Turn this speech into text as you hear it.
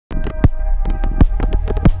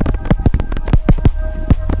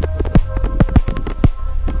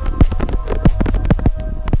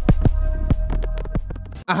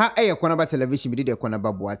Aha eeii television bi de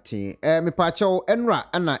eeii boate me pacho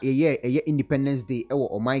enra ana eye Independence Day ewo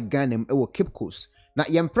oman Ghana ewo Cape Coast na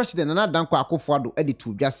yem president Nana Addo Akufo Addo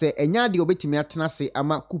editu dwa se enya de obetimi atena se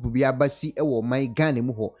ama coup bi abasi ewo oman Ghana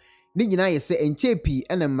mu ho ni nyina ye se enchepi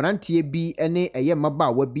ena mrantie bi ene eye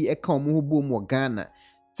mabaawa bi eka omo ho bom wo Ghana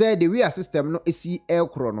se the way system no esi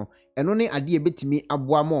ekro no eno ne ade ebetimi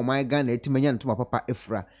aboa ma oman Ghana etimanya ntoma papa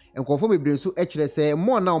efra enkofo bebre nso ekire se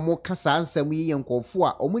mo na omo kasa ansam yi enkofo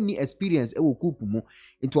a omo ni experience ewo coup mu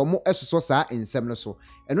nti omo esoso saa ensem no so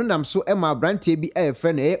eno nam so ema brantie bi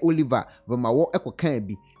efre na Oliver Vamawo ekokan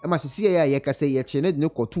bi ema sisi ya kasa ye che ne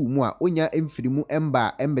kotu mu a onya emfirimu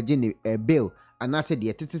emba embeje ne bill anase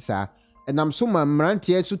de tete saa enam so ma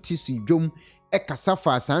mrantie so tisi dwom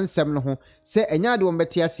ekasafa sansem no ho se enya de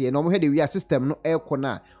ombete ase na omo hede wi system no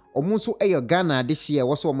ekona omo so eyo Ghana de hye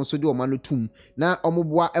wo so omo so de omo no tum na omo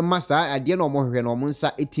boa ema saa ade na omo hwe na omo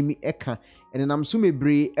nsa etimi eka enam so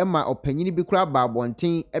mebre ema opanyini bi kura ba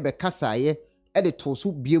bonten ebe kasaye ede to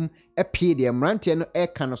so biem epie de mrantie no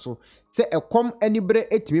eka no so se ekom anibre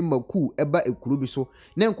etimi maku eba ekuru bi so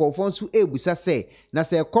na nkofo nso ebusa se na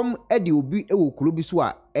se ekom ede obi ewo kuru bi so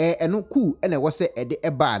a eno ku ene wo se ede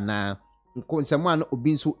eba na nkonsema na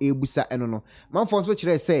obi nso ebusa eno no manfo nso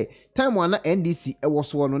kire se time ana NDC ewo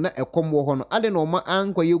so no na ekom wo ho no ade na oma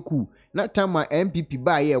ankoye ku na time MPP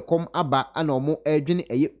ba ye ekom aba ana omo edwene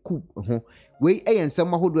eye ku ho we eye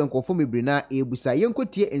nsem ahodo nkofo mebre na ebusa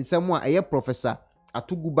yenkotie nsem a eye professor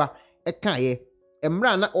atuguba ekaye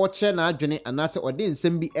emra na oche na adwene anase ode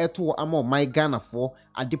nsem bi eto ama oman Ghana fo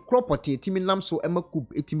ade property etimi nam so ema coup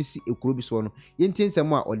etimi si ekuro bi so no yentie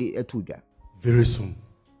nsem a ode etudwa very soon.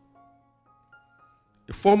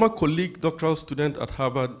 A former colleague, doctoral student at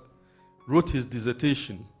Harvard, wrote his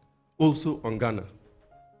dissertation also on Ghana.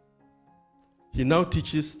 He now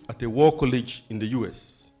teaches at a war college in the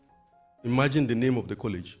US. Imagine the name of the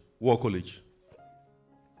college, War College.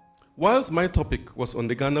 Whilst my topic was on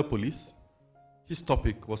the Ghana police, his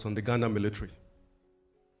topic was on the Ghana military.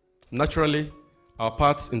 Naturally, our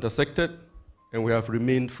paths intersected and we have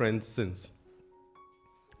remained friends since.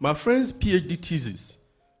 My friend's PhD thesis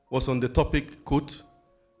was on the topic, quote,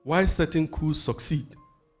 why certain coups succeed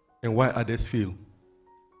and why others fail.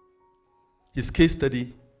 His case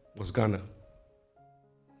study was Ghana.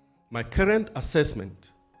 My current assessment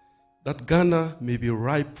that Ghana may be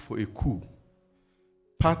ripe for a coup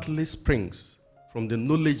partly springs from the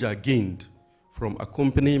knowledge I gained from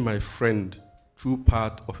accompanying my friend through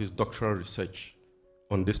part of his doctoral research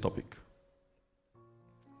on this topic.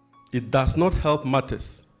 It does not help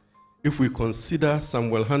matters if we consider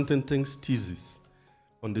Samuel Huntington's thesis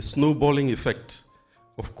on the snowballing effect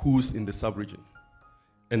of coups in the sub-region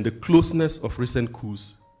and the closeness of recent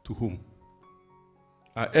coups to whom.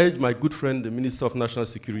 I urge my good friend, the Minister of National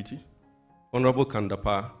Security, Honorable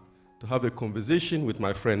Kandapa, to have a conversation with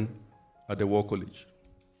my friend at the War College.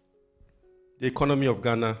 The economy of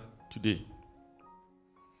Ghana today.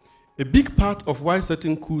 A big part of why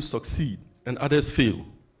certain coups succeed and others fail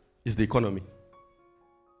is the economy.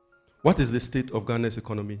 What is the state of Ghana's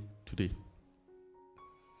economy today?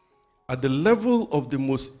 At the level of the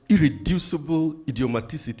most irreducible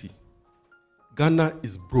idiomaticity, Ghana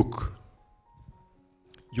is broke.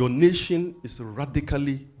 Your nation is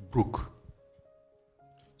radically broke.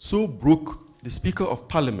 So broke, the Speaker of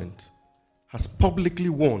Parliament has publicly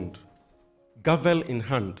warned, gavel in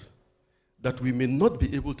hand, that we may not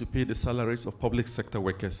be able to pay the salaries of public sector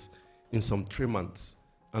workers in some 3 months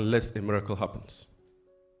unless a miracle happens.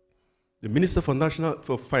 The Minister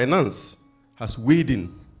for Finance has weighed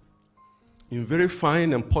in very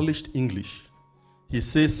fine and polished English. He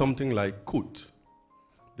says something like, quote,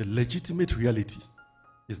 the legitimate reality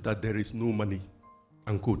is that there is no money,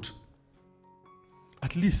 unquote.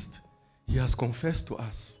 At least he has confessed to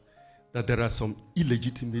us that there are some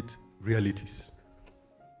illegitimate realities.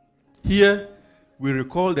 Here, we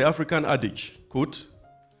recall the African adage, quote,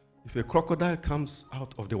 if a crocodile comes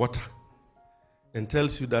out of the water and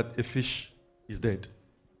tells you that a fish is dead,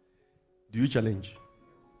 do you challenge?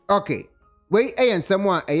 Okay. We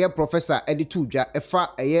nsemo a professor editu dwa efa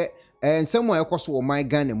nsemo ekoso o man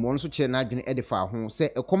Ghana mo nso kire na adwene edifa ho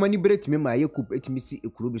se ekomani beretimi ma coup etimisi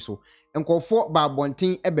ekuru bi so enkofo ba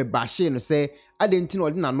bonten ebeba hye no se adenti na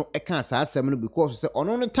ode nano eka asasem no because se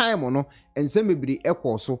ono no time no nsem bebiri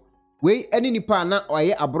ekoso we eni nipa na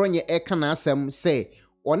oye abronye eka na asem se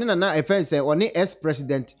one Nana efense one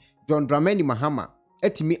ex-president John Dramani Mahama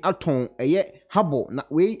etimi aton habo na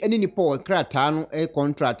we eni nipa o krata no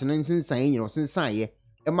contract no nsensan nyino sensan ye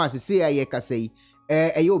ma sese ye kasei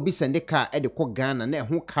obi sende ka de ko Ghana na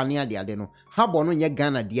ho kane ade no habo no nye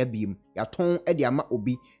Ghana de abiem ya ton de ama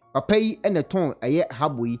obi papa yi ene ton eye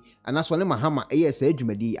habo yi anaso ne mahama eye sa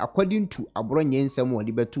adwumadi according to aboronye nsem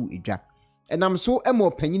wodi betu edwa enam so ema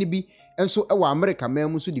opanyini bi enso ewa America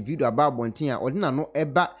mamu so di video aba abonten a odina no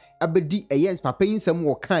eba abedi eye papa yi nsem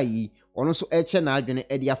wo kan yi ono so eche na adwene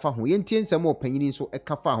edi afa ho yentie nsem opanyini so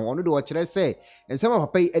ekafa ho ono de wo kire se nsem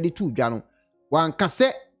papa yi edi tu dwa no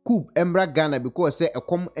wankase coup embra Ghana because say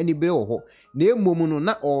ekom anibere wo ho na emom no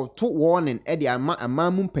na oto warning edi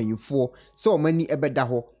amamu mpanyifo se omani ebeda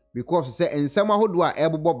ho because say nsem ahodo a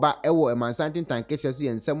ebobo ba ewo emansantin tankese so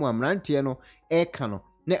nsem amrante no eka no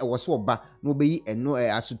na ewo so oba no obeyi eno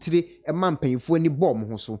asutire ema mpanyifo ani bom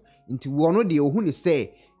ho so nti wo no de ohu ni say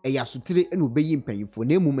asutire ena obeyi mpanyifo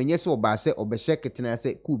na emom enye se oba se obehye ketena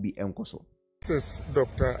se coup bi enkoso. This is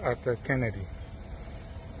Dr. Arthur Kennedy.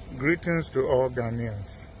 Greetings to all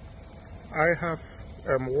Ghanaians. I have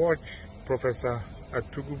watched Professor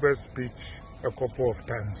Atuguba's speech a couple of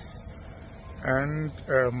times, and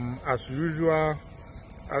as usual,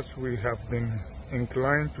 as we have been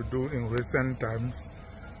inclined to do in recent times,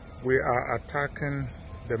 we are attacking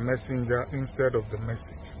the messenger instead of the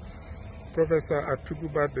message. Professor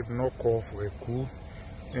Atuguba did not call for a coup.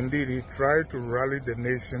 Indeed, he tried to rally the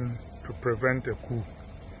nation to prevent a coup.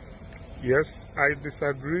 Yes, I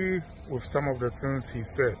disagree with some of the things he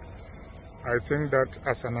said. I think that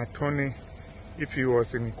as an attorney, if he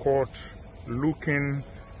was in court looking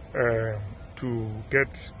to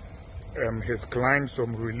get his client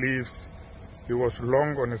some reliefs, he was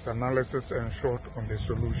long on his analysis and short on the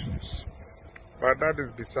solutions. But that is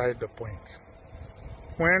beside the point.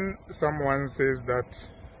 When someone says that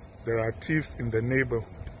there are thieves in the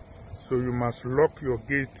neighborhood, so you must lock your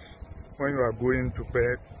gate when you are going to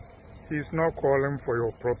bed, he is not calling for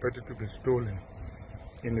your property to be stolen.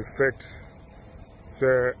 In effect,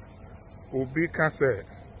 Sir Obi can say,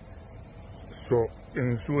 so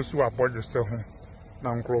in Susu Abojo Sehun,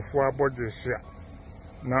 Nankrofo Abojo Shia,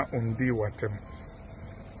 na undi watem.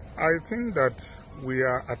 I think that we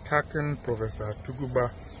are attacking Professor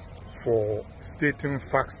Tuguba for stating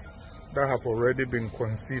facts that have already been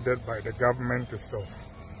considered by the government itself.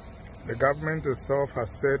 The government itself has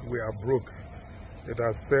said we are broke. It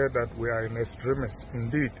has said that we are in extremis.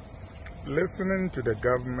 Indeed, listening to the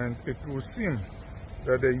government, it will seem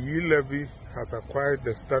that the eeii levy has acquired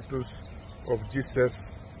the status of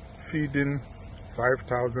Jesus feeding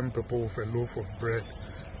 5,000 people with a loaf of bread.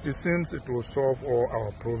 It seems it will solve all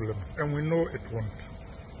our problems, and we know it won't.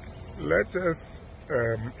 Let us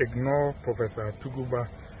ignore Professor Tuguba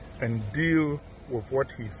and deal with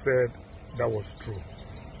what he said that was true.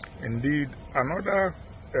 Indeed, another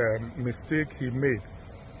mistake he made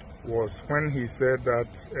was when he said that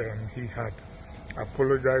he had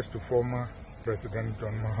apologized to former President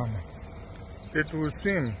John Mahama. It will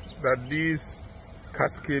seem that these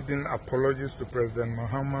cascading apologies to President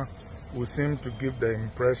Mahama will seem to give the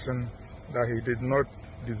impression that he did not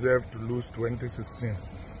deserve to lose 2016.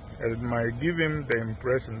 And it might give him the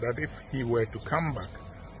impression that if he were to come back,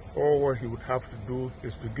 all what he would have to do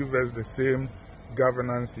is to give us the same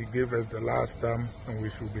governance he gave us the last time and we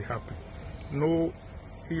should be happy. No,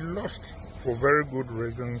 he lost for very good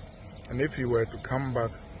reasons, and if he were to come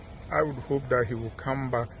back, I would hope that he will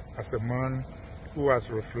come back as a man who has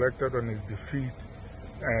reflected on his defeat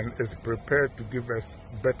and is prepared to give us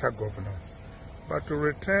better governance. But to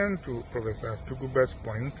return to Professor Tuguba's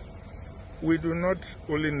point, we do not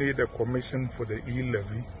only need a commission for the eeii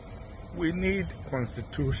levy, we need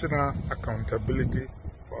constitutional accountability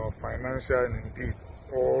for our financial and indeed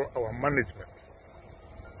all our management.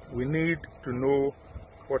 We need to know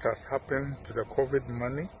what has happened to the COVID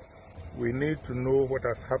money. We need to know what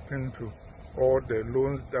has happened to all the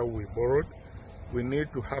loans that we borrowed. We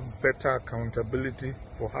need to have better accountability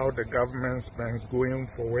for how the government spends going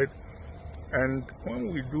forward. And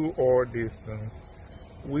when we do all these things,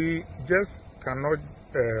 we just cannot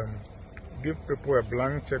give people a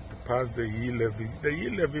blank check to pass the eeii levy. The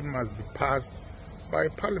eeii levy must be passed by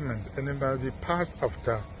Parliament, and it must be passed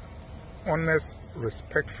after honest,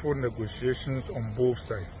 respectful negotiations on both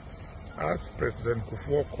sides. As President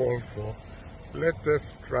Kufuor called for, let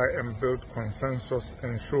us try and build consensus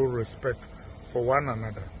and show respect for one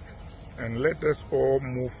another. And let us all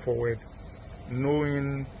move forward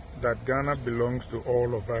knowing that Ghana belongs to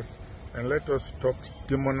all of us, and let us stop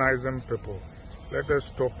demonizing people. Let us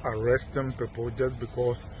stop arresting people just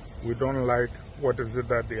because we don't like what is it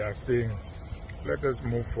that they are saying. Let us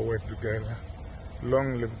move forward together.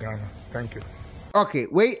 Long live Ghana. Thank you. Okay,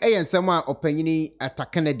 we nsɛm a ɔpanyini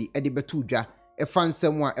Kennedy de betu dwa ɛfa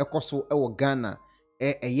nsɛm a ɛkɔ so ɛwɔ Ghana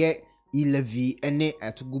ɛyɛ Ilevi ene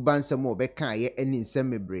atugubansem obeka ye ene nsem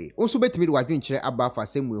mebre onso betimi de wadwenkyere aba afa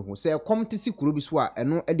semu ehu se kom tisi kuro bi so a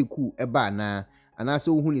eno ede coup eba na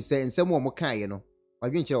anase ohu ni se nsem o kan ye no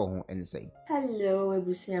wadwenkyere wo ho ene sei. Hello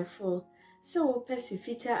ebusiafo, so pesi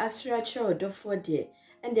fita asra che Odifour de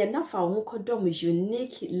and then na fa ho kodom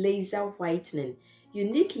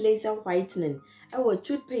unique laser whitening our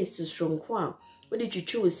toothpaste stronko a odi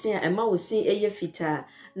twitwe osin a ema osin eye fita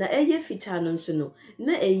na eye fita no nso no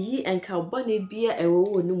na eyi enka bone bia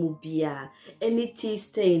ewo no mu bia any tea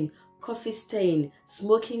stain, coffee stain,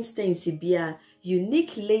 smoking stain bia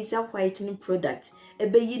unique laser whitening product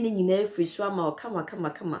ebeyi ni nyina free so ama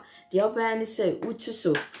kama de oba ni say utu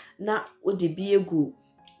so na odi bi egu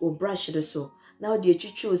o brush do so na odi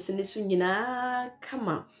twitwe osin so nyina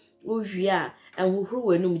kama Uvia and who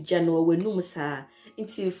wenum Jano wenum sa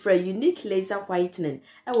into for unique laser whitening.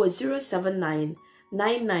 I was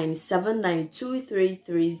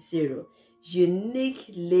 07999792330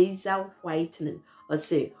 unique laser whitening or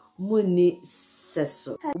say Muni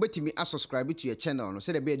Seso. Ubetimi subscribe to your channel no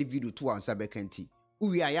say the be the video to answer bekanti.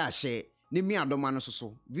 Uvia ya share ne mi adoma no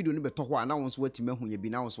so video no beto ho ana won so watime hu ye bi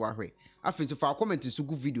na won so ahwe. Afin so fa comment so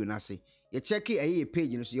good video na say. You check a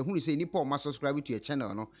page, you see, you say nipo ma subscribe to your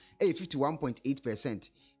channel, no? 51.8%,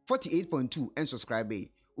 48.2% and subscribe.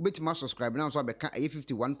 Ubeti ma subscribe now, so I become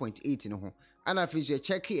 51.8%, no? And I finish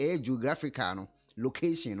check a geographical no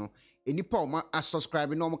location, no? Nipo ma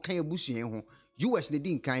subscribe no can you bush you US ne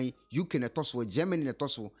din kan UK ne toso Germany ne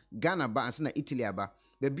toso Ghana ba and na Italy aba.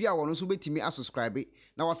 Baby I want so beti me subscribe.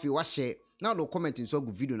 Now if you watch share, now no comment in so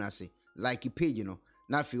good video na say like page, you know.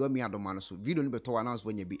 Now if you want me adomano so video ni beto announce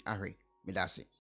when you be ahwe. Me that's it.